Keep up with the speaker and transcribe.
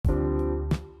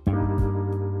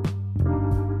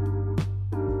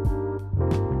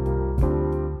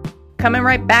Coming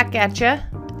right back at you.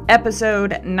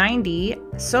 Episode 90,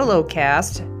 solo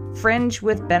cast, Fringe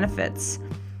with Benefits.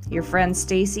 Your friend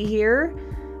Stacy here,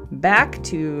 back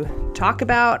to talk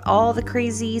about all the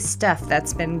crazy stuff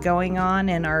that's been going on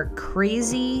in our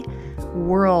crazy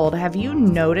world. Have you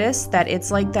noticed that it's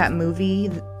like that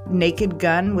movie Naked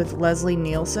Gun with Leslie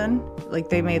Nielsen? Like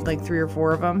they made like 3 or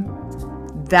 4 of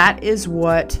them. That is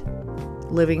what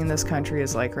living in this country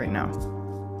is like right now.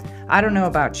 I don't know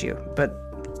about you, but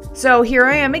so here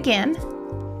I am again.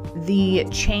 The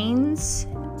chains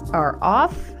are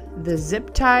off. The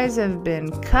zip ties have been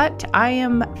cut. I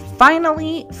am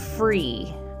finally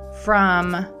free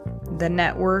from the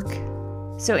network.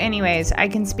 So anyways, I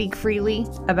can speak freely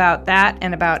about that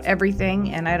and about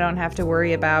everything, and I don't have to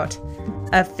worry about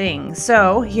a thing.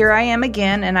 So here I am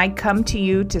again, and I come to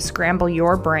you to scramble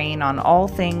your brain on all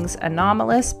things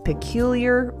anomalous,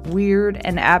 peculiar, weird,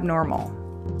 and abnormal.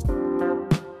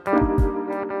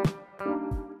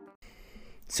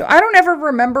 So I don't ever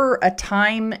remember a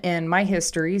time in my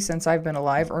history since I've been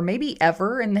alive, or maybe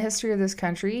ever in the history of this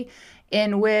country,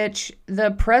 in which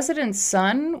the president's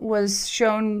son was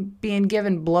shown being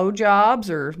given blowjobs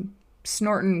or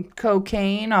snorting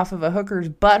cocaine off of a hooker's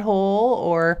butthole,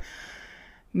 or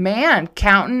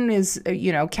counting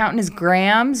his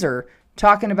grams, or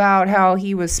talking about how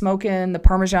he was smoking the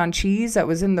Parmesan cheese that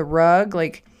was in the rug.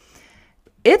 Like,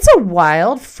 it's a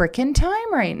wild frickin'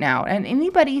 time right now. And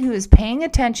anybody who is paying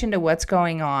attention to what's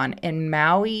going on in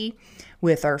Maui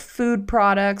with our food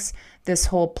products, this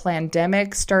whole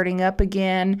pandemic starting up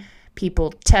again,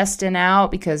 people testing out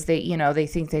because they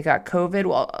think they got COVID.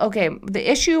 Well, okay,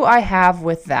 the issue I have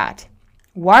with that,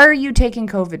 why are you taking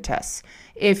COVID tests?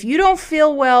 If you don't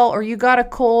feel well, or you got a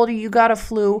cold, or you got a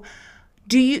flu,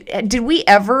 did we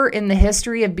ever in the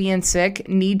history of being sick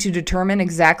need to determine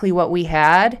exactly what we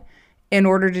had in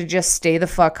order to just stay the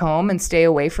fuck home and stay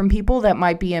away from people that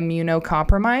might be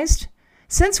immunocompromised?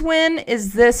 Since when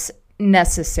is this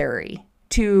necessary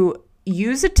to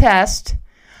use a test?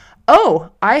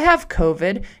 Oh, I have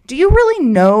COVID. Do you really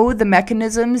know the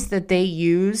mechanisms that they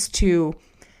use to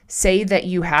say that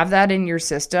you have that in your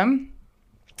system?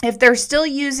 If they're still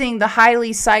using the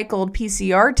highly cycled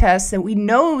PCR tests, then we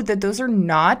know that those are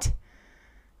not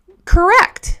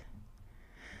correct.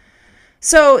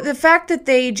 So the fact that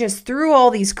they just threw all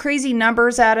these crazy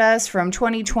numbers at us from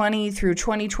 2020 through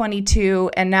 2022,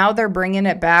 and now they're bringing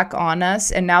it back on us,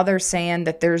 and now they're saying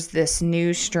that there's this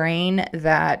new strain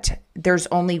that there's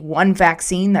only one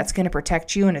vaccine that's going to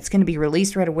protect you, and it's going to be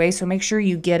released right away, so make sure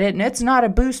you get it, and it's not a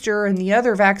booster, and the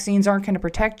other vaccines aren't going to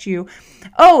protect you.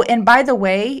 Oh, and by the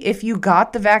way, if you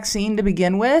got the vaccine to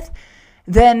begin with,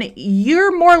 then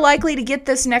you're more likely to get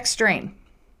this next strain.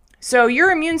 So your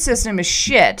immune system is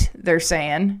shit, they're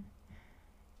saying.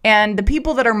 And the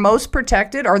people that are most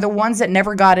protected are the ones that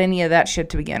never got any of that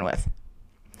shit to begin with.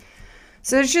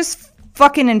 So it's just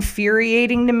fucking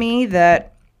infuriating to me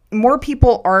that more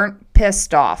people aren't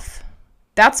pissed off.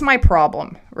 That's my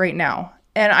problem right now.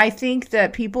 And I think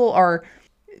that people are,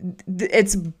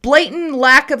 it's blatant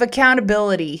lack of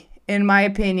accountability, in my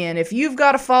opinion. If you've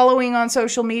got a following on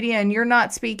social media and you're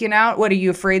not speaking out, what are you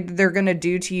afraid that they're going to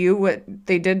do to you what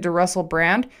they did to Russell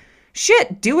Brand?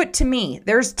 Shit, do it to me.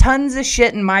 There's tons of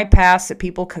shit in my past that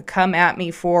people could come at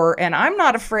me for, and I'm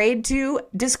not afraid to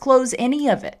disclose any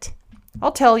of it.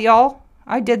 I'll tell y'all,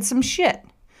 I did some shit.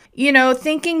 You know,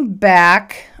 thinking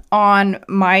back on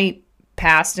my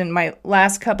past in my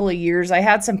last couple of years, I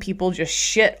had some people just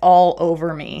shit all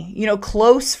over me. You know,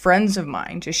 close friends of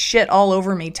mine just shit all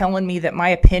over me, telling me that my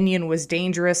opinion was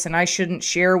dangerous and I shouldn't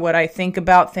share what I think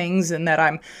about things, and that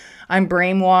I'm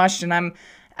brainwashed and I'm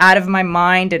out of my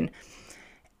mind,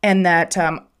 and that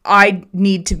I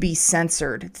need to be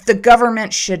censored. The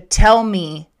government should tell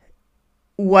me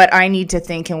what I need to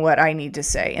think and what I need to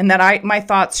say, and that my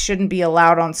thoughts shouldn't be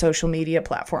allowed on social media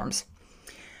platforms.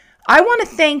 I want to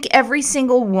thank every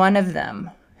single one of them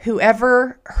who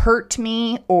ever hurt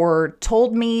me or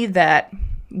told me that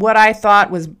what I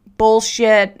thought was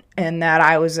bullshit, and that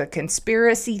I was a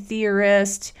conspiracy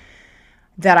theorist,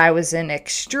 that I was an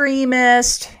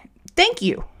extremist. Thank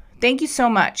you. Thank you so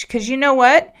much. Because you know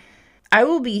what? I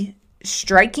will be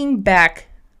striking back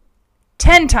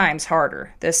 10 times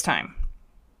harder this time.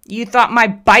 You thought my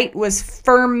bite was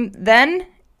firm then?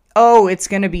 Oh, it's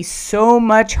going to be so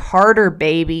much harder,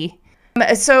 baby.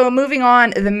 So moving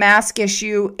on, the mask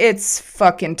issue, it's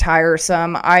fucking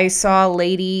tiresome. I saw a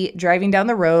lady driving down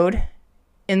the road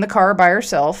in the car by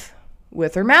herself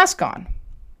with her mask on.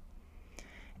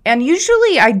 And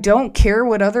usually I don't care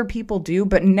what other people do,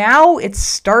 but now it's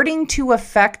starting to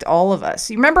affect all of us.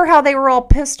 You remember how they were all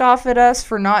pissed off at us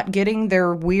for not getting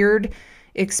their weird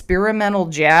experimental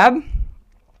jab?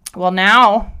 Well,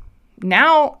 now,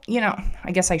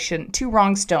 I guess I shouldn't. Two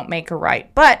wrongs don't make a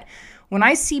right. But when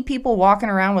I see people walking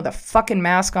around with a fucking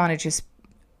mask on, it just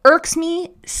irks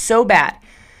me so bad.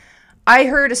 I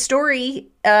heard a story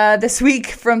this week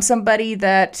from somebody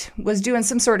that was doing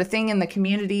some sort of thing in the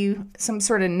community, some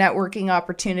sort of networking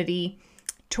opportunity,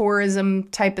 tourism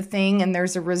type of thing, and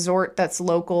there's a resort that's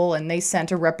local, and they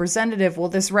sent a representative. Well,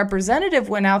 this representative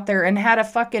went out there and had a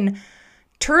fucking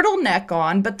turtleneck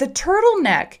on, but the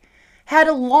turtleneck had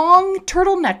a long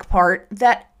turtleneck part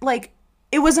that, like,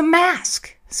 it was a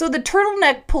mask. So the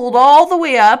turtleneck pulled all the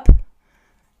way up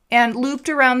and looped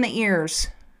around the ears.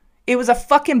 It was a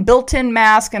fucking built-in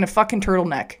mask and a fucking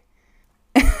turtleneck.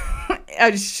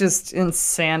 It's just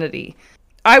insanity.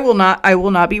 I will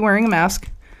not be wearing a mask.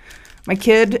 My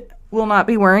kid will not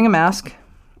be wearing a mask.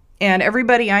 And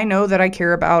everybody I know that I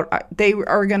care about, they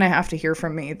are going to have to hear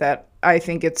from me that I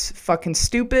think it's fucking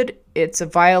stupid. It's a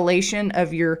violation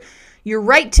of your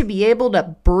right to be able to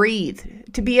breathe,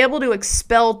 to be able to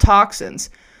expel toxins.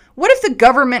 What if the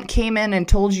government came in and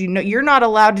told you, no, you're not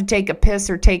allowed to take a piss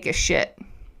or take a shit?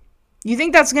 You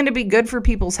think that's going to be good for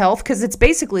people's health? Because it's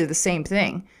basically the same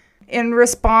thing. In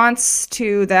response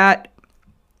to that,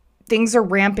 things are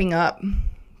ramping up.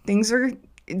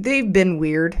 They've been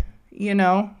weird,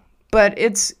 but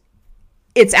it's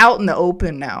out in the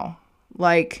open now.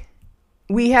 Like,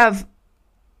 we have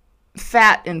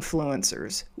fat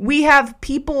influencers. We have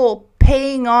people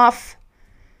paying off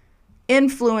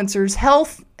influencers,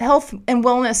 health and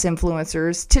wellness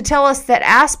influencers, to tell us that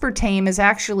aspartame is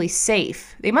actually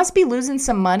safe. They must be losing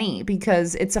some money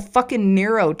because it's a fucking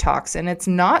neurotoxin. It's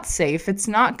not safe. It's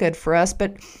not good for us.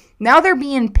 But now they're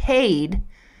being paid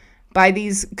by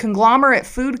these conglomerate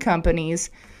food companies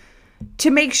to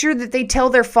make sure that they tell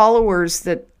their followers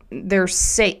that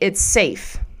it's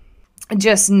safe.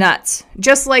 Just nuts.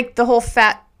 Just like the whole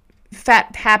fat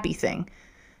happy thing.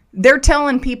 They're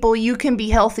telling people you can be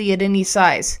healthy at any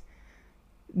size.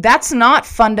 That's not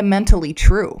fundamentally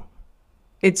true.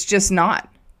 It's just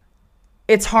not.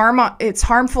 It's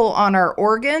harmful on our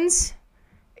organs.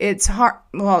 That's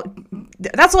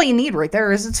all you need right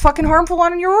there is it's fucking harmful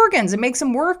on your organs. It makes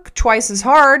them work twice as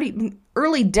hard.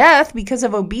 Early death because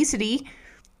of obesity.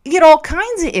 You get all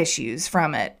kinds of issues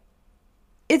from it.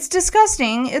 It's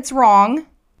disgusting. It's wrong.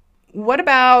 What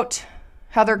about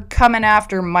how they're coming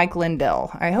after Mike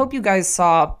Lindell? I hope you guys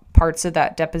saw parts of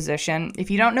that deposition.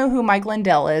 If you don't know who Mike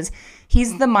Lindell is,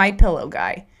 he's the MyPillow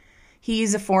guy.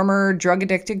 He's a former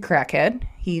drug-addicted crackhead.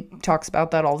 He talks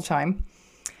about that all the time.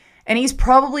 And he's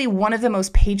probably one of the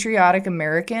most patriotic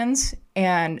Americans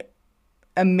and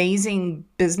amazing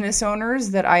business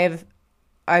owners that I've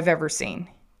ever seen.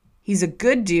 He's a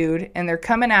good dude, and they're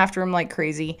coming after him like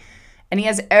crazy. And he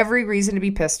has every reason to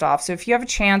be pissed off. So if you have a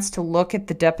chance to look at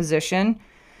the deposition,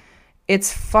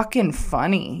 it's fucking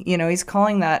funny. He's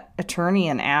calling that attorney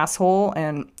an asshole,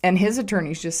 and his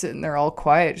attorney's just sitting there all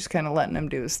quiet, just kind of letting him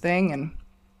do his thing. And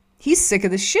he's sick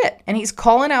of this shit. And he's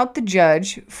calling out the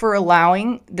judge for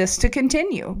allowing this to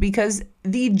continue because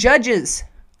the judges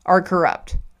are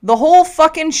corrupt. The whole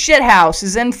fucking shithouse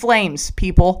is in flames,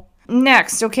 people.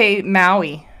 Next, okay,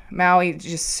 Maui. Maui,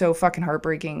 just so fucking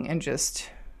heartbreaking and just...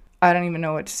 I don't even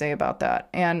know what to say about that.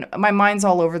 And my mind's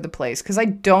all over the place because I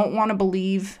don't want to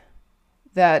believe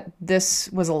that this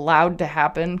was allowed to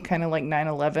happen, kind of like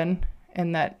 9/11,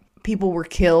 and that people were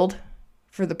killed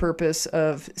for the purpose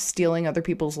of stealing other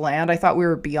people's land. I thought we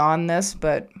were beyond this,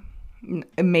 but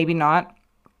maybe not.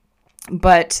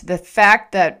 But the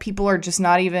fact that people are just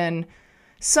not even...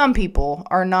 Some people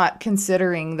are not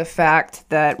considering the fact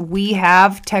that we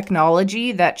have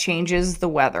technology that changes the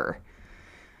weather.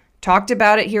 Talked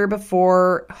about it here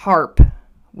before, HARP.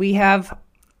 We have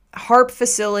HARP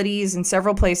facilities in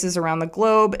several places around the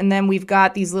globe, and then we've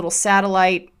got these little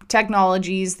satellite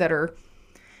technologies that are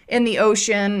in the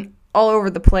ocean all over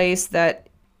the place that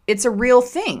it's a real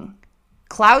thing.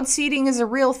 Cloud seeding is a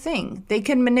real thing. They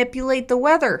can manipulate the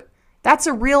weather. That's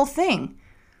a real thing.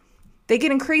 They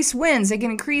can increase winds. They can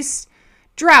increase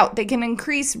drought. They can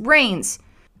increase rains.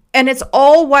 And it's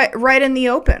all right in the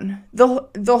open.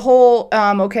 The whole,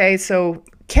 so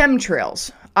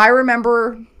chemtrails. I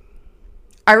remember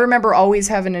always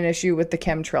having an issue with the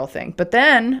chemtrail thing. But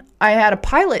then I had a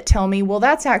pilot tell me, well,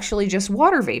 that's actually just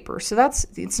water vapor. So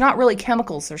it's not really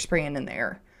chemicals they're spraying in the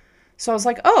air. So I was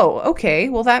like, oh, okay,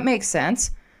 well, that makes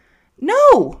sense.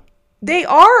 No, they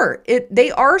are.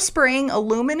 They are spraying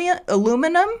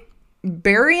aluminum,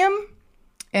 barium,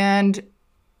 and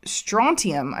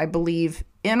strontium, I believe,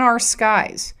 in our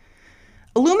skies.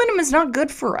 Aluminum is not good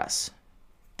for us.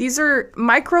 These are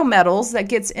micro metals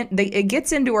that it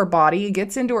gets into our body, it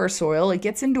gets into our soil, it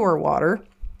gets into our water.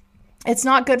 It's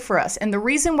not good for us. And the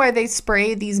reason why they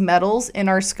spray these metals in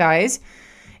our skies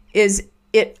is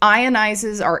it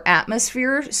ionizes our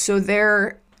atmosphere, so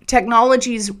their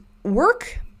technologies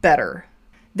work better.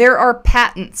 There are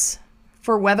patents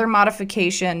for weather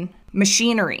modification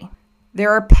machinery.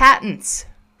 There are patents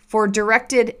for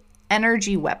directed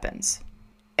energy weapons.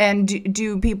 And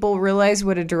do people realize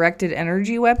what a directed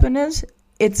energy weapon is?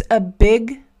 It's a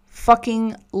big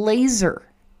fucking laser.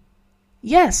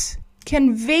 Yes,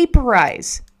 can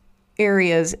vaporize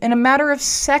areas in a matter of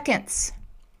seconds.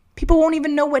 People won't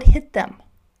even know what hit them.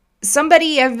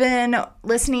 Somebody I've been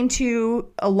listening to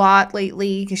a lot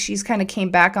lately, because she's kind of came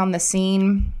back on the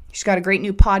scene. She's got a great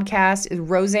new podcast, is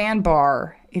Roseanne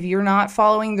Barr. If you're not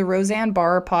following the Roseanne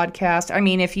Barr podcast, I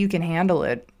mean, if you can handle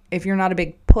it, if you're not a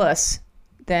big puss,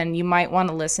 then you might want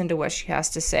to listen to what she has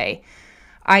to say.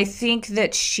 I think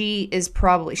that she's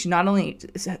not only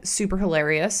super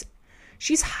hilarious,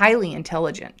 she's highly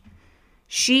intelligent.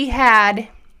 She had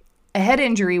a head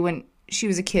injury when she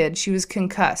was a kid. She was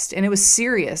concussed, and it was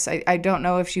serious. I don't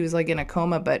know if she was like in a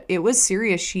coma, but it was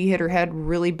serious. She hit her head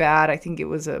really bad. I think it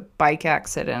was a bike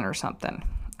accident or something.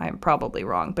 I'm probably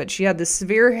wrong, but she had this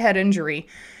severe head injury,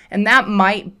 and that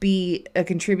might be a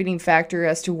contributing factor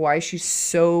as to why she's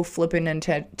so flippin'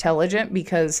 intelligent,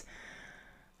 because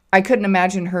I couldn't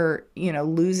imagine her,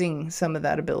 losing some of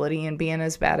that ability and being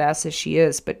as badass as she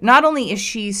is. But not only is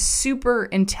she super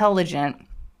intelligent,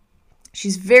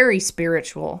 she's very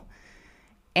spiritual,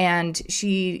 and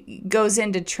she goes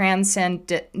into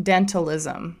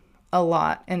transcendentalism a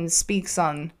lot and speaks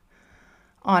on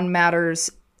matters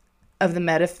of the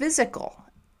metaphysical.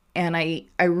 And I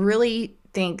really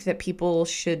think that people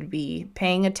should be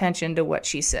paying attention to what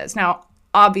she says. Now,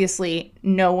 obviously,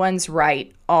 no one's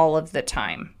right all of the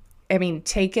time. I mean,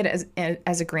 take it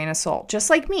as a grain of salt. Just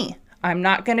like me. I'm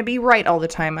not going to be right all the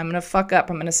time. I'm going to fuck up.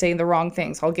 I'm going to say the wrong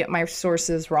things. I'll get my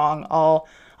sources wrong. I'll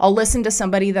listen to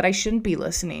somebody that I shouldn't be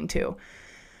listening to.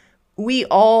 We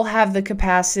all have the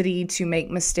capacity to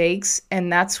make mistakes,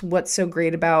 and that's what's so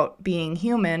great about being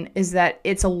human, is that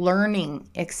it's a learning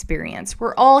experience.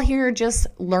 We're all here just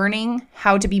learning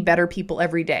how to be better people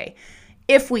every day,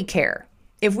 if we care.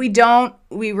 If we don't,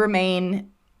 we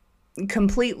remain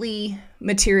completely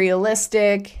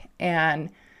materialistic and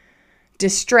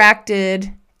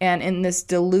distracted and in this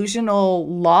delusional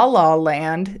la-la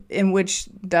land in which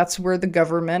that's where the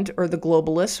government or the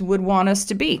globalists would want us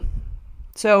to be.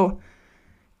 So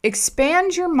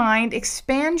expand your mind,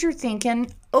 expand your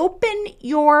thinking, open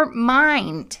your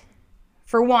mind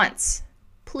for once,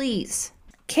 please.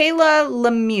 Kayla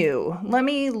Lemieux. Let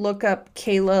me look up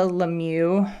Kayla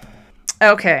Lemieux.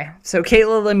 Okay, so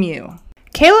Kayla Lemieux.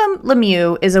 Kayla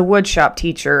Lemieux is a woodshop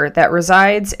teacher that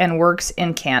resides and works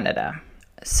in Canada.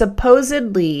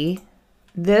 Supposedly,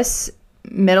 this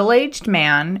middle-aged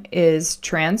man is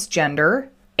transgender,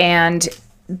 and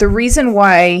the reason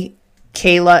why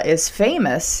Kayla is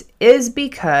famous is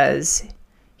because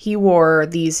he wore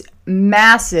these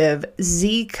massive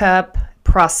Z-cup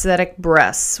prosthetic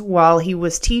breasts while he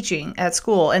was teaching at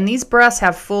school. And these breasts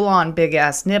have full-on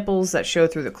big-ass nipples that show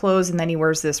through the clothes, and then he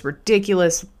wears this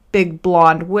ridiculous big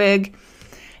blonde wig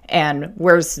and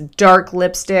wears dark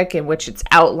lipstick in which it's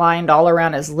outlined all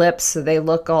around his lips so they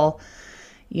look all,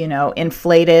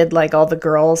 inflated like all the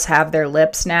girls have their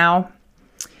lips now.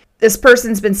 This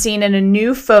person's been seen in a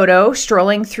new photo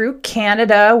strolling through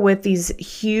Canada with these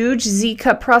huge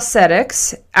Z-cup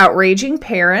prosthetics, outraging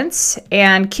parents,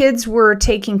 and kids were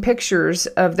taking pictures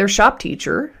of their shop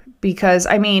teacher because,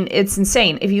 it's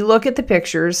insane. If you look at the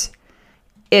pictures,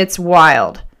 it's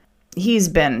wild. He's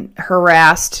been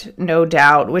harassed, no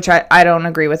doubt, which I don't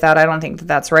agree with that. I don't think that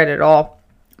that's right at all.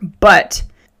 But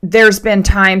there's been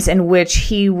times in which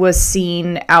he was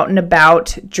seen out and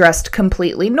about dressed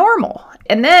completely normal.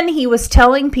 And then he was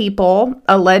telling people,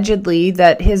 allegedly,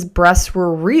 that his breasts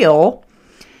were real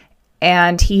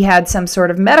and he had some sort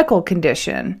of medical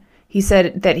condition. He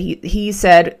said that he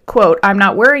said, quote, "I'm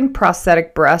not wearing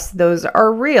prosthetic breasts. Those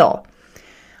are real."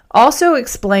 Also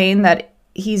explained that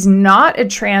he's not a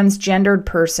transgendered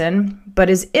person, but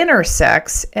is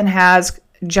intersex and has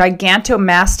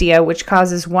gigantomastia, which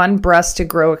causes one breast to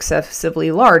grow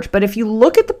excessively large. But if you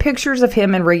look at the pictures of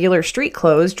him in regular street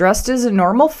clothes, dressed as a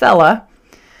normal fella,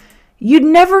 you'd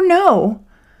never know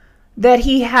that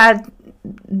he had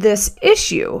this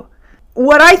issue.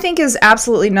 What I think is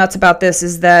absolutely nuts about this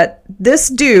is that this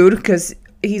dude, because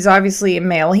he's obviously a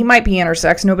male, he might be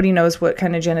intersex, nobody knows what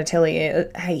kind of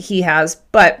genitalia he has,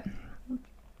 but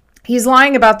he's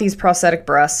lying about these prosthetic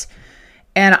breasts.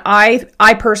 And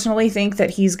I personally think that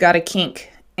he's got a kink,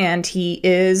 and he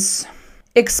is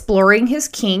exploring his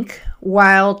kink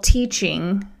while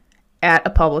teaching at a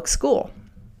public school.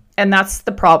 And that's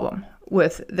the problem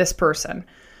with this person.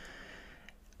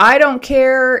 I don't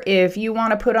care if you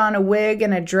want to put on a wig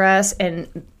and a dress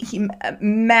and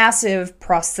massive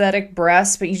prosthetic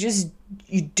breasts, but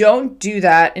you don't do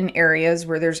that in areas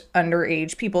where there's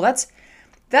underage people. That's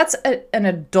an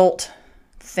adult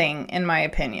thing, in my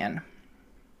opinion.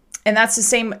 And that's the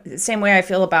same way I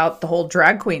feel about the whole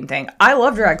drag queen thing. I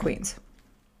love drag queens.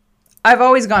 I've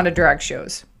always gone to drag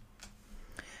shows.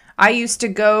 I used to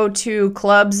go to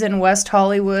clubs in West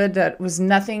Hollywood that was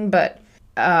nothing but,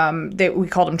 we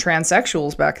called them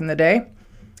transsexuals back in the day.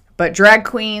 But drag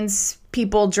queens,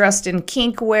 people dressed in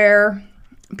kink wear,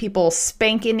 people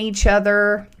spanking each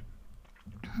other.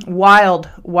 Wild,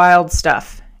 wild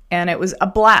stuff. And it was a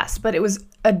blast, but it was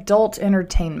adult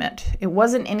entertainment. It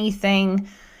wasn't anything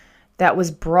that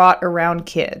was brought around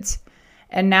kids.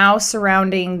 And now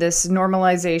surrounding this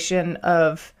normalization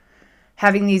of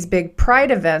having these big pride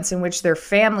events in which they're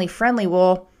family friendly,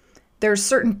 well, there's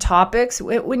certain topics.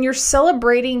 When you're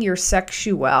celebrating your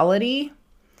sexuality,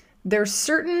 there's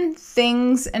certain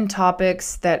things and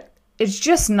topics that it's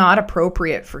just not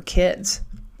appropriate for kids.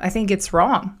 I think it's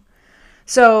wrong.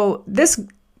 So this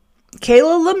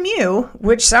Kayla Lemieux,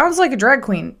 which sounds like a drag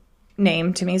queen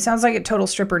name to me, sounds like a total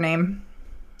stripper name.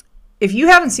 If you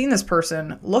haven't seen this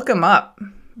person, look him up,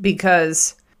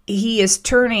 because he is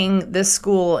turning this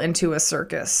school into a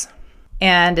circus.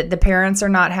 And the parents are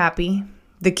not happy.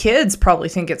 The kids probably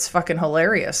think it's fucking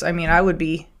hilarious. I mean, I would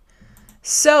be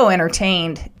so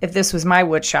entertained if this was my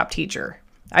woodshop teacher.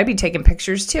 I'd be taking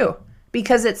pictures too,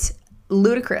 because it's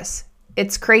ludicrous.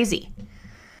 It's crazy.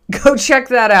 Go check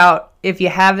that out if you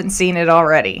haven't seen it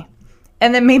already.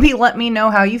 And then maybe let me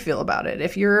know how you feel about it.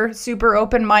 If you're super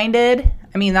open-minded,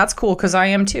 I mean, that's cool, because I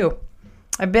am too.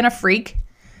 I've been a freak.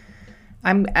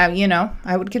 I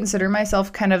would consider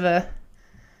myself kind of a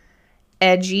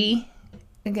edgy,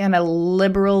 again, a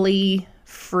liberally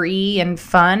free and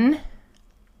fun.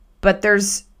 But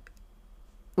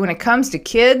when it comes to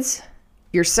kids,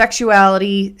 your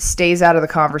sexuality stays out of the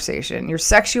conversation. Your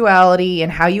sexuality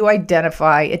and how you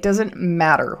identify, it doesn't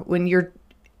matter. When you're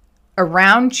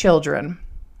around children,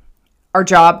 our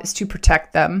job is to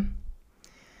protect them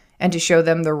and to show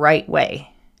them the right way.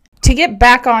 To get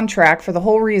back on track for the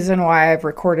whole reason why I've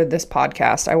recorded this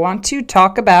podcast, I want to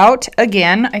talk about,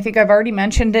 again, I think I've already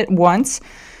mentioned it once,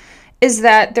 is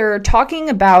that they're talking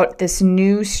about this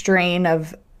new strain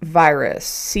of virus,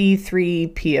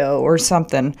 C3PO or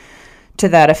something to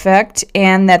that effect,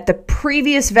 and that the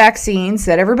previous vaccines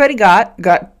that everybody got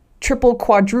triple,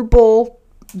 quadruple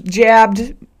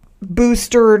jabbed,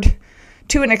 boosted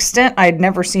to an extent I'd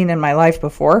never seen in my life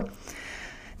before,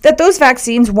 that those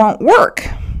vaccines won't work.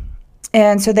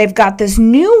 And so they've got this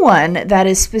new one that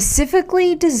is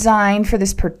specifically designed for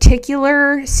this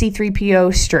particular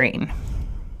C3PO strain.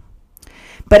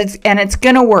 But it's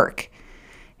going to work.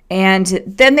 And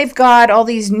then they've got all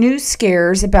these new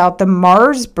scares about the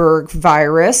Marburg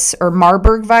virus.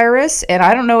 And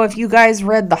I don't know if you guys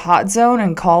read The Hot Zone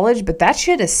in college, but that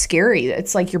shit is scary.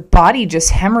 It's like your body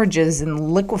just hemorrhages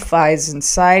and liquefies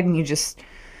inside, and you just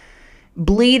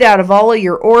bleed out of all of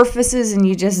your orifices and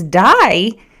you just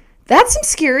die. That's some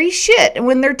scary shit. And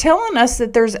when they're telling us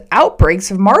that there's outbreaks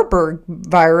of Marburg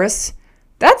virus,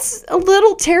 that's a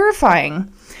little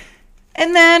terrifying.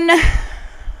 And then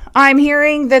I'm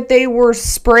hearing that they were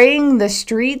spraying the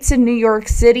streets in New York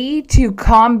City to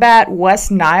combat West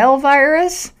Nile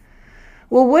virus.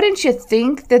 Well, wouldn't you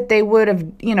think that they would have,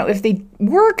 if they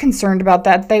were concerned about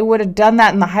that, they would have done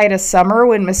that in the height of summer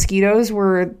when mosquitoes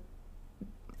were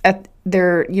at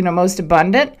their, most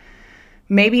abundant?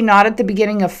 Maybe not at the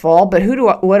beginning of fall, but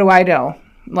what do I know?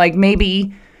 Like,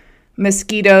 maybe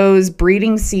mosquitoes'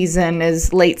 breeding season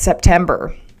is late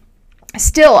September.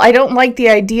 Still, I don't like the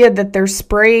idea that they're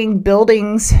spraying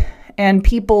buildings and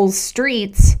people's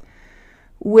streets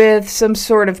with some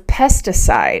sort of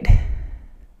pesticide.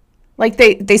 Like,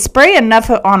 they spray enough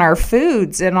on our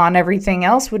foods and on everything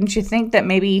else. Wouldn't you think that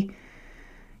maybe,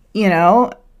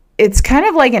 it's kind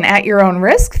of like an at your own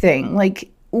risk thing.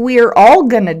 Like, we're all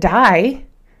going to die.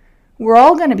 We're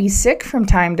all going to be sick from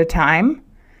time to time.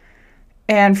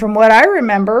 And from what I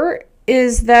remember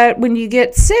is that when you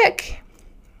get sick,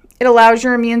 it allows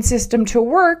your immune system to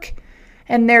work.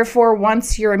 And therefore,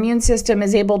 once your immune system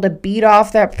is able to beat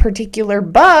off that particular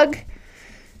bug,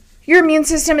 your immune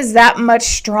system is that much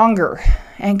stronger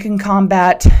and can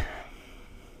combat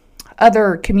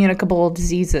other communicable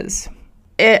diseases.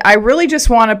 I really just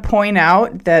want to point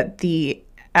out that the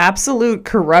absolute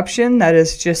corruption that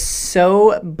is just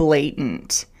so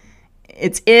blatant.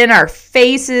 It's in our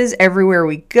faces everywhere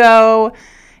we go.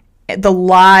 the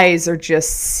lies are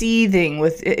just seething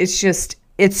with,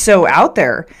 it's so out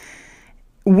there.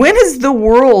 When is the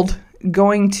world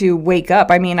going to wake up?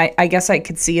 I mean, I guess I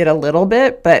could see it a little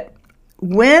bit, but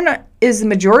when is the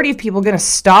majority of people going to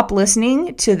stop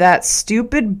listening to that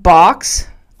stupid box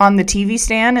on the TV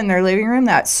stand in their living room?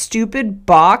 That stupid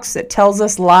box that tells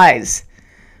us lies.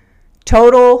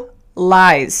 Total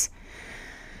lies.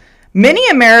 Many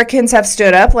Americans have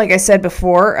stood up, like I said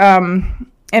before, and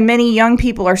many young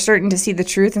people are starting to see the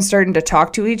truth and starting to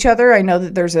talk to each other. I know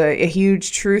that there's a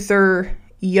huge truther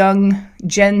young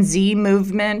Gen Z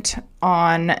movement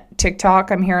on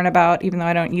TikTok I'm hearing about, even though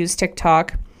I don't use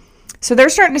TikTok. So they're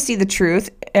starting to see the truth,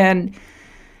 and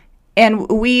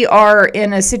we are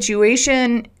in a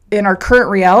situation in our current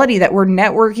reality that we're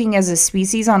networking as a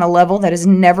species on a level that has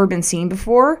never been seen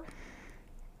before,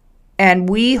 and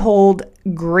we hold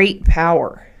great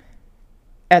power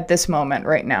at this moment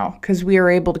right now because we are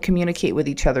able to communicate with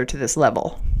each other to this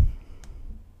level.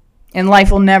 And life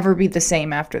will never be the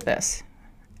same after this.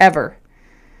 Ever.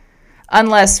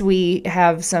 Unless we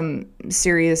have some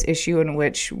serious issue in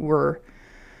which we're,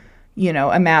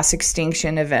 a mass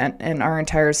extinction event and our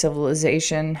entire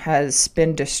civilization has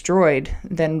been destroyed,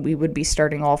 then we would be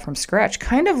starting all from scratch.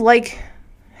 Kind of like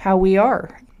how we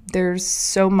are. There's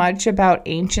so much about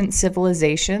ancient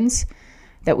civilizations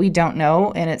that we don't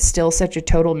know, and it's still such a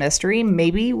total mystery.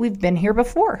 Maybe we've been here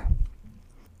before.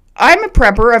 I'm a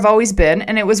prepper. I've always been,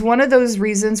 and it was one of those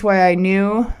reasons why I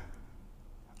knew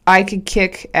I could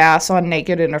kick ass on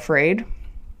Naked and Afraid,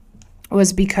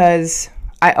 was because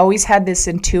I always had this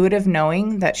intuitive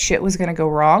knowing that shit was going to go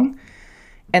wrong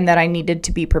and that I needed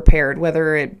to be prepared,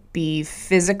 whether it be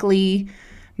physically,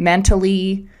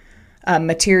 mentally,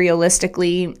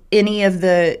 materialistically, any of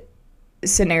the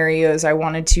scenarios. I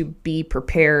wanted to be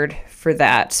prepared for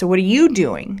that. So what are you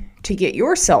doing to get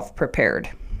yourself prepared?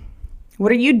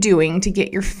 What are you doing to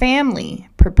get your family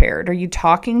prepared? Are you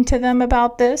talking to them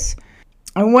about this?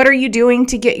 And what are you doing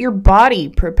to get your body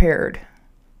prepared?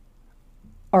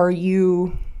 Are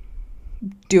you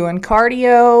doing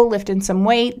cardio, lifting some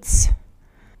weights?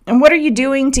 And what are you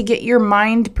doing to get your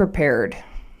mind prepared?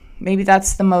 Maybe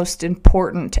that's the most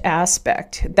important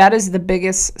aspect. That is the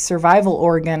biggest survival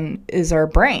organ, is our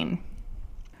brain.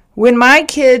 When my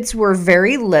kids were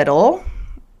very little,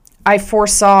 I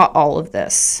foresaw all of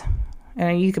this.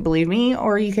 And you could believe me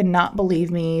or you could not believe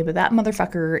me, but that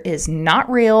motherfucker is not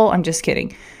real. I'm just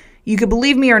kidding. You could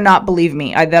believe me or not believe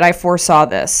me that I foresaw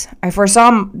this. I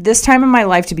foresaw this time in my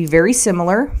life to be very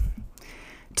similar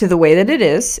to the way that it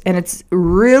is. And it's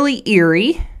really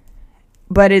eerie,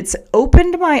 but it's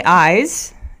opened my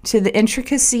eyes to the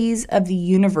intricacies of the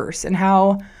universe and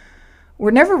how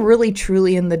we're never really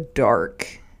truly in the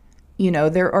dark.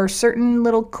 There are certain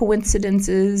little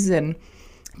coincidences and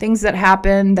things that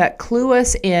happen that clue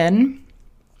us in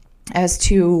as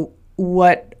to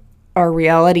what our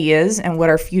reality is and what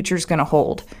our future is going to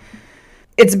hold.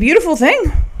 It's a beautiful thing.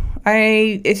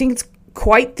 I think it's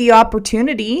quite the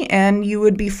opportunity, and you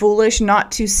would be foolish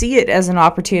not to see it as an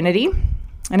opportunity.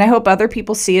 And I hope other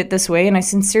people see it this way. And I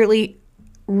sincerely,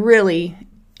 really,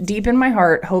 deep in my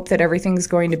heart, hope that everything's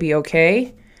going to be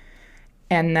okay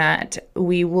and that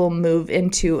we will move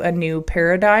into a new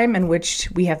paradigm in which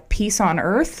we have peace on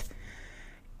earth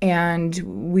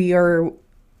and we are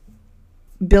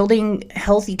building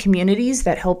healthy communities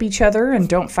that help each other and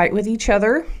don't fight with each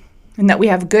other, and that we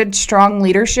have good, strong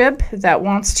leadership that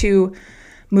wants to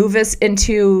move us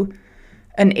into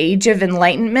an age of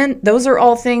enlightenment. Those are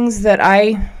all things that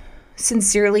I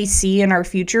sincerely see in our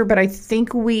future, but I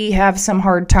think we have some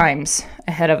hard times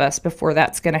ahead of us before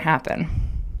that's going to happen.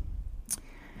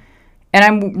 And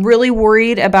I'm really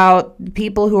worried about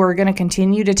people who are going to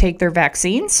continue to take their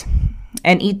vaccines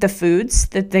and eat the foods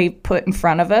that they put in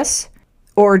front of us,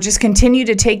 or just continue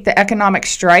to take the economic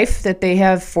strife that they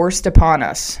have forced upon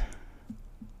us.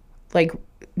 Like,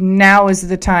 now is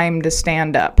the time to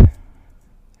stand up.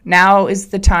 Now is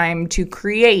the time to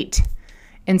create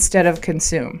instead of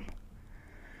consume.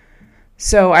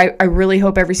 So I really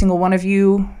hope every single one of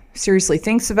you seriously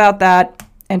thinks about that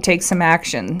and takes some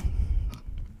action.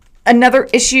 Another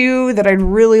issue that I'd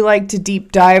really like to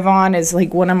deep dive on is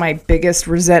like one of my biggest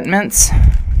resentments.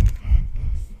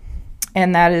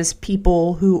 And that is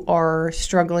people who are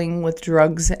struggling with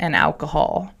drugs and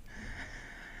alcohol.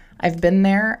 I've been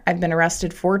there. I've been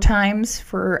arrested 4 times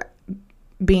for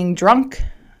being drunk,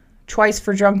 twice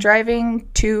for drunk driving,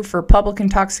 2 for public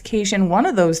intoxication. One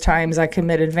of those times I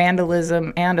committed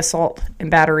vandalism and assault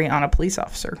and battery on a police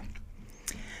officer.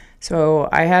 So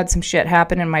I had some shit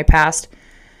happen in my past,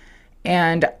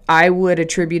 and I would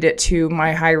attribute it to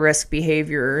my high-risk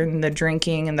behavior and the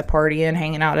drinking and the partying,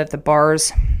 hanging out at the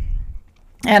bars.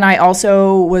 And I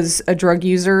also was a drug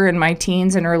user in my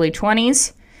teens and early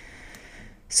 20s.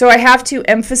 So I have to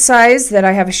emphasize that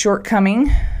I have a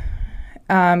shortcoming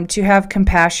to have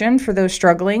compassion for those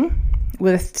struggling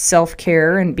with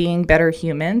self-care and being better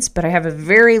humans. But I have a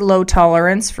very low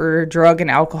tolerance for drug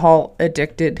and alcohol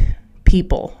addicted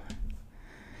people.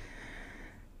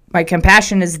 My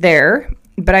compassion is there,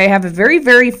 but I have a very,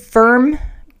 very firm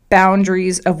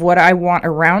boundaries of what I want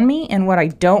around me and what I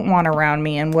don't want around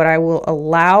me and what I will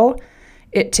allow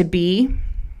it to be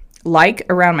like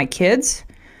around my kids.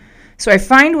 So I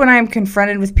find when I'm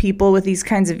confronted with people with these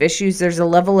kinds of issues, there's a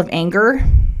level of anger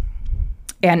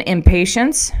and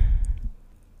impatience.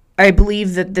 I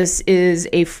believe that this is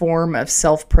a form of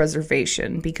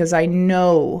self-preservation because I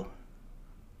know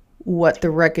what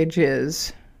the wreckage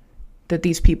is that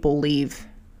these people leave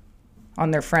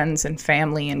on their friends and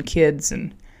family and kids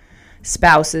and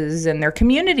spouses and their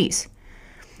communities.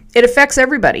 It affects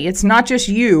everybody. It's not just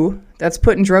you that's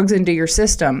putting drugs into your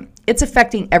system. It's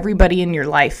affecting everybody in your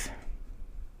life.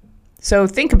 So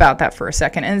think about that for a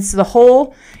second. And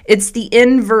it's the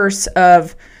inverse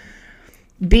of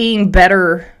being a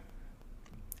better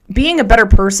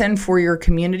person for your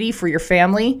community, for your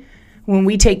family. When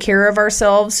we take care of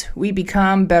ourselves, we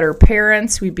become better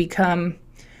parents, we become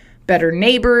better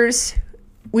neighbors.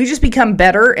 We just become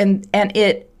better, and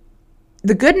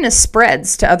the goodness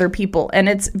spreads to other people, and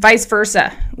it's vice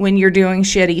versa. When you're doing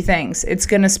shitty things, it's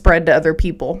going to spread to other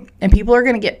people, and people are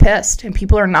going to get pissed, and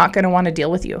people are not going to want to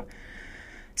deal with you.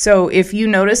 So if you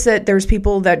notice that there's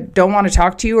people that don't want to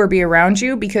talk to you or be around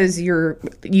you because you're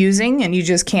using and you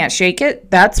just can't shake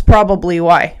it, that's probably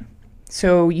why.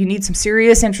 So you need some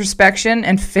serious introspection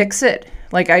and fix it.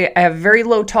 Like I have very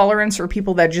low tolerance for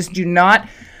people that just do not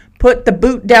put the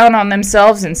boot down on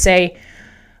themselves and say,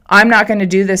 I'm not going to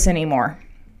do this anymore.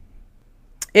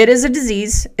 It is a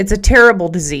disease. It's a terrible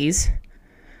disease.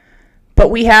 But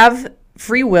we have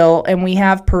free will and we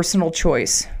have personal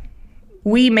choice.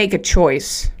 We make a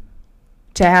choice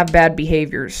to have bad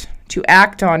behaviors, to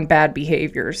act on bad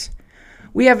behaviors.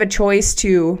 We have a choice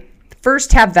to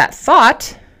first have that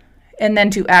thought and then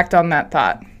to act on that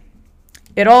thought.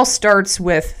 It all starts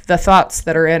with the thoughts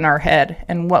that are in our head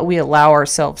and what we allow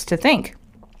ourselves to think.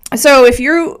 So if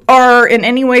you are in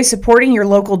any way supporting your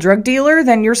local drug dealer,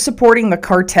 then you're supporting the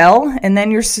cartel, and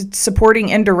then you're supporting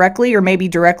indirectly or maybe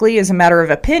directly, as a matter of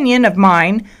opinion of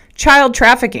mine, child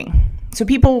trafficking. So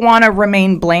people want to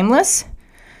remain blameless,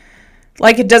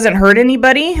 like it doesn't hurt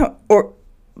anybody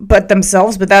but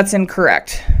themselves, but that's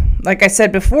incorrect. Like I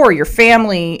said before, your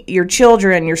family, your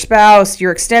children, your spouse,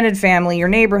 your extended family, your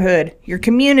neighborhood, your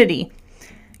community,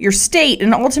 your state,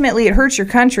 and ultimately it hurts your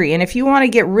country. And if you want to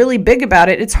get really big about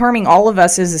it, it's harming all of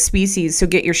us as a species, so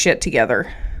get your shit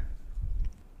together.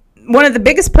 One of the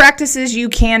biggest practices you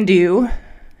can do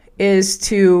is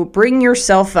to bring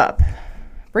yourself up.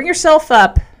 Bring yourself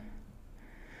up.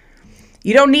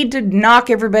 You don't need to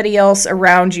knock everybody else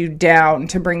around you down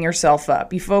to bring yourself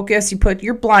up. You focus, you put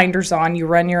your blinders on, you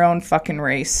run your own fucking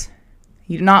race.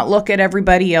 You do not look at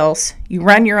everybody else. You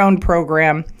run your own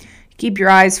program. Keep your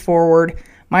eyes forward.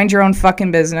 Mind your own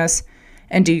fucking business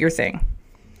and do your thing.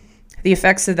 The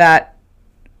effects of that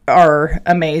are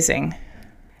amazing.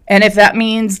 And if that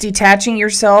means detaching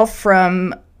yourself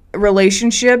from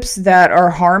relationships that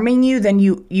are harming you, then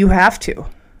you have to.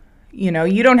 You know,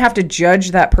 you don't have to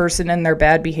judge that person and their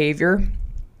bad behavior.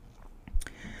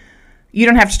 You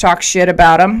don't have to talk shit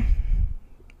about them.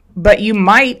 But you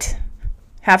might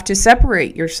have to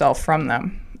separate yourself from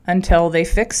them until they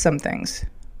fix some things.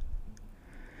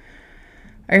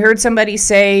 I heard somebody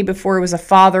say before, it was a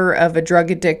father of a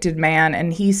drug-addicted man,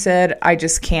 and he said, I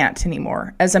just can't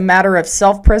anymore. As a matter of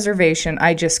self-preservation,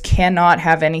 I just cannot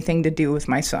have anything to do with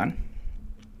my son.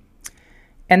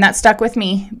 And that stuck with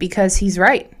me because he's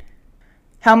right.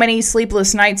 How many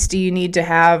sleepless nights do you need to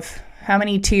have? How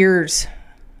many tears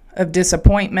of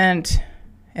disappointment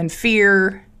and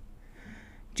fear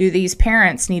do these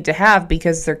parents need to have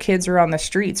because their kids are on the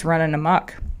streets running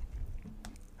amok?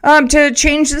 To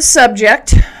change the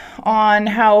subject on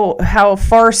how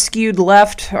far skewed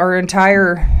left our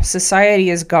entire society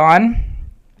has gone,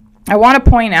 I want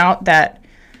to point out that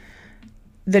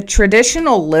the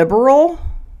traditional liberal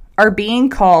are being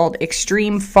called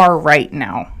extreme far right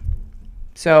now.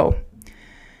 So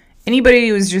anybody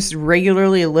who is just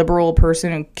regularly a liberal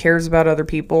person who cares about other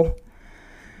people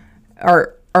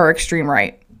are extreme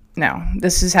right now.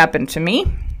 This has happened to me.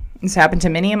 It's happened to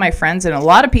many of my friends and a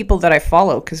lot of people that I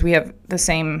follow because we have the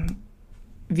same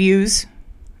views,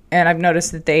 and I've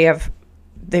noticed that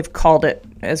they've called it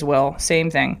as well.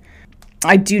 Same thing.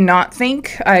 I do not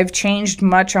think I've changed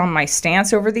much on my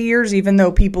stance over the years, even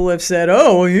though people have said,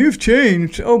 oh, you've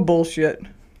changed. Oh, bullshit.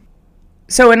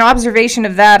 So in observation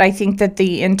of that, I think that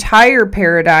the entire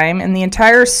paradigm and the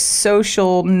entire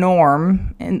social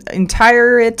norm and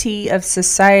entirety of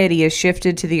society has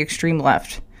shifted to the extreme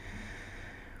left.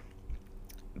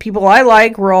 People I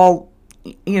like were all,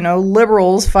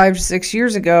 liberals 5 to 6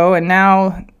 years ago, and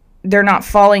now they're not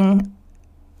falling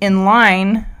in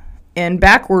line in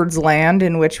backwards land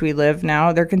in which we live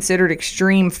now. They're considered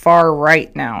extreme far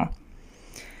right now.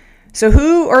 So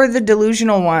who are the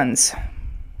delusional ones?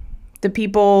 The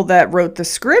people that wrote the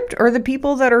script or the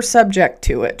people that are subject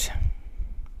to it?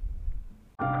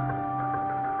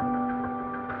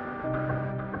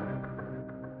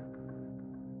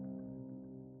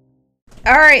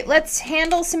 All right, let's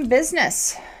handle some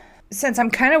business. Since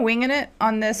I'm kind of winging it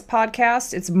on this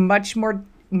podcast, it's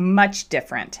much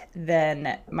different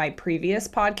than my previous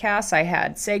podcasts. I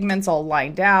had segments all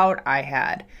lined out. I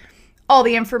had all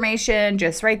the information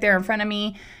just right there in front of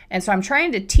me. And so I'm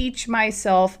trying to teach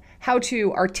myself how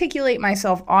to articulate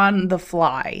myself on the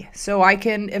fly so I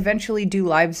can eventually do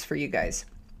lives for you guys.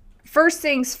 First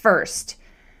things first,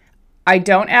 I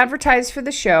don't advertise for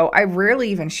the show. I rarely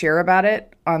even share about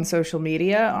it on social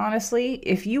media, honestly.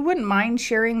 If you wouldn't mind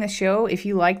sharing the show, if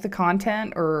you like the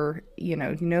content or, you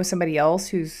know somebody else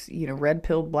who's,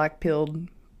 red-pilled, black-pilled,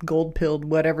 gold-pilled,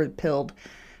 whatever pilled,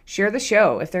 share the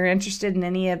show if they're interested in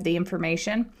any of the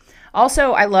information.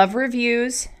 Also, I love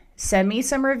reviews. Send me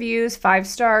some reviews. 5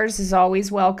 stars is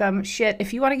always welcome. Shit,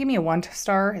 if you want to give me a 1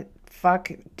 star,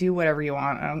 fuck, do whatever you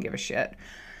want. I don't give a shit.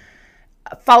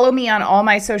 Follow me on all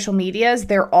my social medias.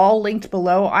 They're all linked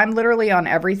below. I'm literally on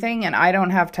everything, and I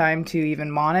don't have time to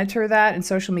even monitor that. And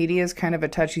social media is kind of a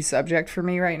touchy subject for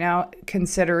me right now,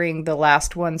 considering the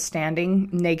Last One Standing,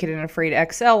 Naked and Afraid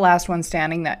XL Last One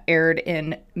Standing that aired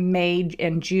in May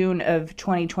and June of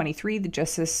 2023,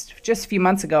 just a few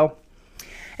months ago.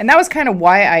 And that was kind of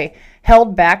why I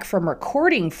held back from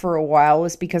recording for a while,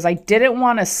 was because I didn't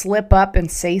want to slip up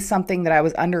and say something that I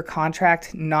was under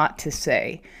contract not to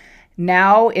say.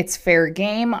 Now it's fair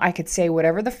game. I could say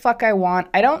whatever the fuck I want.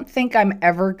 I don't think I'm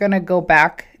ever going to go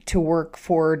back to work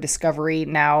for Discovery,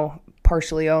 now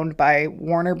partially owned by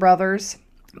Warner Brothers,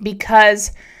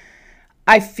 because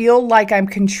I feel like I'm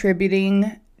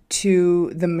contributing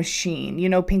to the machine.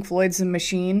 Pink Floyd's The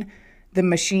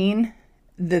Machine,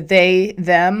 the they,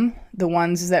 them, the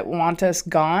ones that want us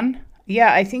gone.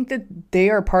 Yeah, I think that they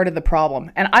are part of the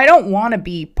problem, and I don't want to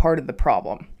be part of the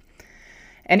problem.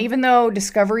 And even though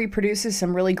Discovery produces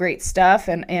some really great stuff,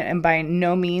 and by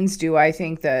no means do I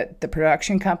think that the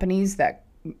production companies that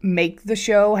make the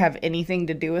show have anything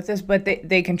to do with this, but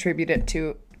they contribute it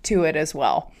to it as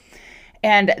well.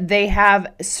 And they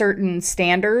have certain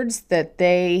standards that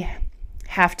they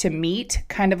have to meet,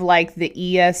 kind of like the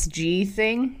ESG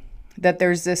thing, that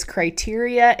there's this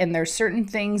criteria and there's certain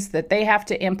things that they have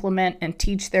to implement and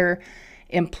teach their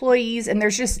employees. And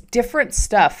there's just different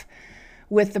stuff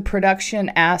with the production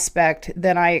aspect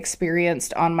than I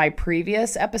experienced on my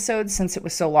previous episodes, since it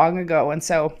was so long ago. And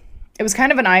so it was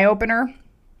kind of an eye-opener.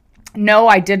 No,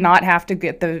 I did not have to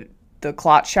get the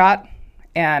clot shot,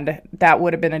 and that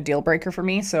would have been a deal breaker for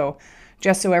me. So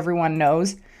just so everyone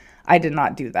knows, I did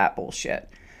not do that bullshit.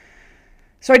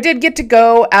 So I did get to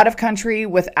go out of country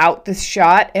without this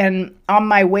shot, and on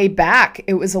my way back,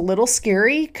 it was a little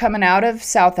scary coming out of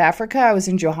South Africa. I was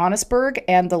in Johannesburg,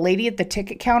 and the lady at the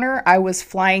ticket counter, I was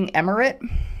flying Emirates.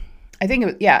 I think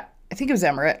it was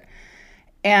Emirates.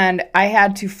 And I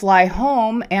had to fly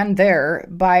home and there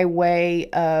by way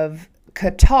of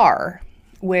Qatar,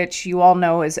 which you all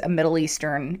know is a Middle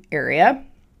Eastern area.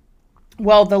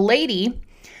 Well, the lady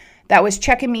that was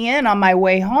checking me in on my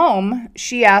way home,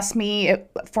 she asked me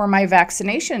for my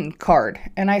vaccination card.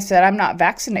 And I said, I'm not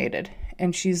vaccinated.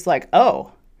 And she's like,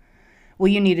 oh, well,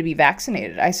 you need to be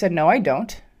vaccinated. I said, no, I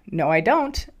don't. No, I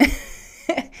don't.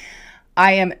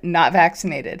 I am not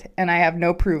vaccinated, and I have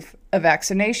no proof of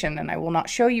vaccination, and I will not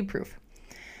show you proof.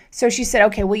 So she said,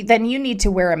 okay, well, then you need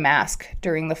to wear a mask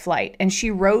during the flight. And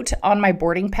she wrote on my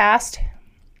boarding pass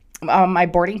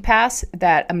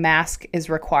that a mask is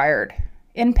required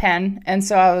in pen. And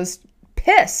so I was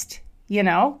pissed,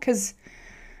 because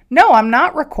no, I'm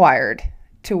not required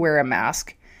to wear a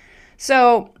mask.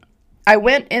 So I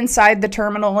went inside the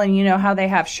terminal, and you know how they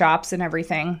have shops and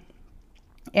everything.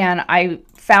 And I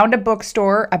found a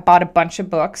bookstore. I bought a bunch of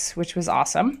books, which was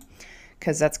awesome,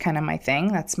 because that's kind of my thing.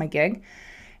 That's my gig.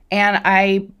 And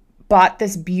I bought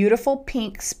this beautiful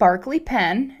pink sparkly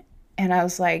pen. And I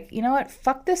was like, you know what?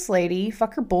 Fuck this lady.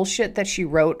 Fuck her bullshit that she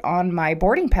wrote on my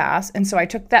boarding pass. And so I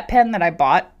took that pen that I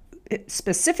bought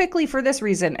specifically for this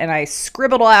reason, and I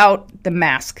scribbled out the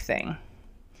mask thing.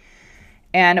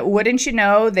 And wouldn't you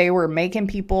know, they were making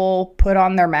people put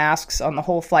on their masks on the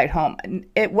whole flight home.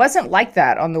 It wasn't like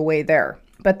that on the way there,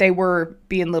 but they were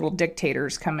being little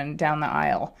dictators coming down the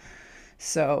aisle.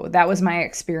 So that was my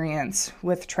experience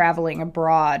with traveling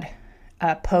abroad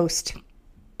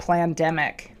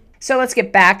post-pandemic. So let's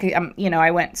get back.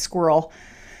 I went squirrel.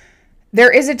 There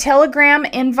is a Telegram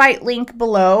invite link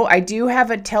below. I do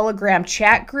have a Telegram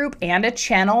chat group and a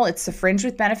channel. It's the Fringe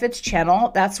with Benefits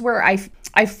channel. That's where I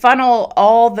funnel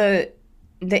all the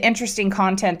interesting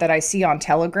content that I see on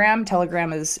Telegram.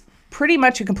 Telegram is pretty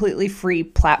much a completely free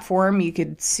platform. You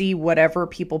could see whatever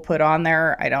people put on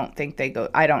there. I don't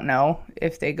know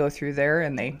if they go through there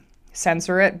and they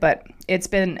censor it, but it's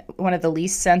been one of the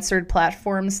least censored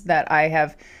platforms that I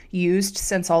have used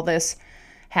since all this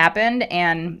happened.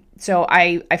 And so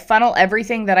I funnel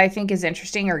everything that I think is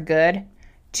interesting or good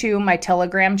to my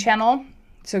Telegram channel.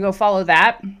 So go follow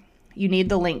that. You need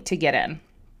the link to get in.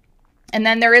 And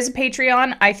then there is a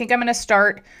Patreon. I think I'm going to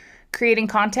start creating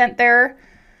content there.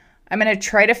 I'm going to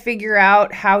try to figure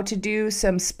out how to do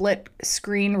some split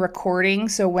screen recording.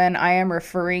 So when I am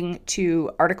referring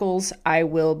to articles, I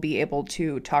will be able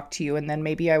to talk to you. And then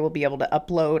maybe I will be able to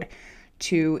upload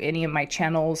to any of my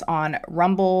channels on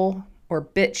Rumble or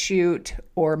BitChute,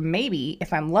 or maybe,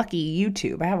 if I'm lucky,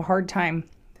 YouTube. I have a hard time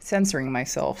censoring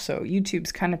myself, so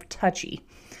YouTube's kind of touchy.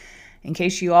 In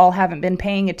case you all haven't been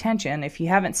paying attention, if you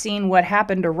haven't seen what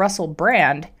happened to Russell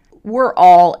Brand, we're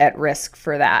all at risk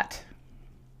for that.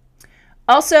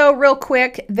 Also, real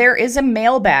quick, there is a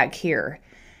mailbag here.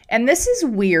 And this is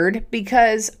weird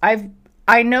because I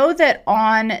know that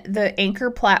on the Anchor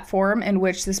platform in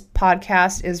which this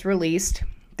podcast is released,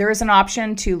 there is an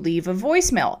option to leave a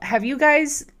voicemail. Have you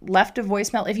guys left a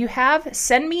voicemail? If you have,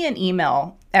 send me an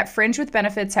email at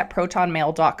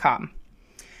fringewithbenefits@protonmail.com.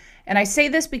 And I say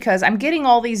this because I'm getting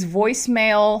all these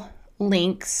voicemail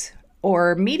links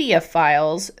or media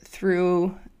files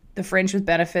through the Fringe with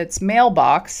Benefits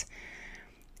mailbox.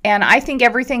 And I think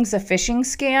everything's a phishing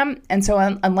scam. And so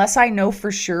unless I know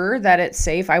for sure that it's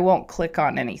safe, I won't click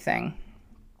on anything.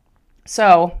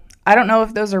 So I don't know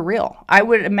if those are real. I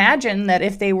would imagine that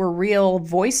if they were real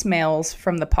voicemails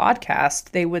from the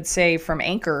podcast, they would say from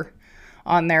Anchor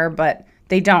on there, but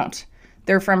they don't.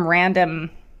 They're from random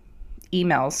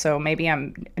emails, so maybe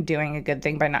I'm doing a good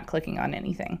thing by not clicking on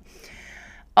anything.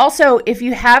 Also, if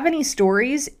you have any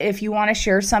stories, if you want to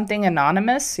share something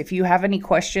anonymous, if you have any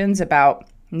questions about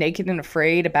Naked and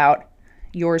Afraid, about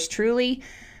yours truly,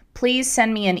 please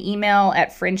send me an email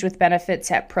at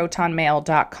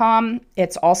fringewithbenefits@protonmail.com.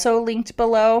 It's also linked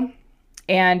below.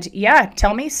 And yeah,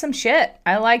 tell me some shit.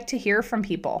 I like to hear from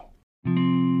people.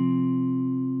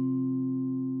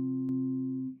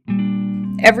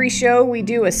 Every show we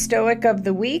do a Stoic of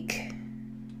the Week.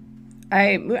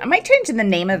 I might change the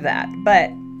name of that, but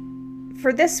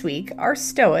for this week, our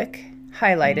Stoic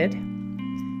highlighted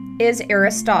is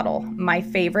Aristotle, my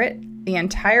favorite. The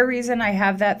entire reason I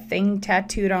have that thing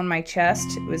tattooed on my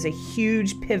chest, it was a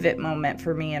huge pivot moment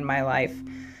for me in my life.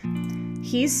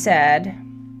 He said,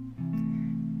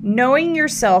 "Knowing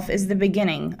yourself is the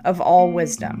beginning of all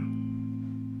wisdom.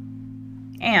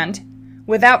 And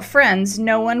without friends,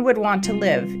 no one would want to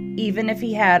live, even if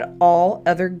he had all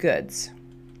other goods.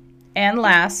 And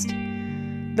last,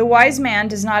 the wise man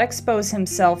does not expose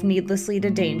himself needlessly to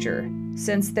danger,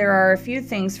 since there are a few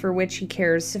things for which he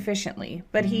cares sufficiently,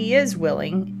 but he is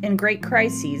willing, in great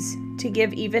crises, to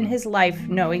give even his life,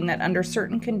 knowing that under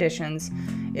certain conditions,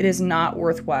 it is not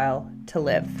worthwhile to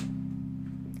live."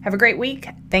 Have a great week.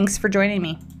 Thanks for joining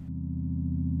me.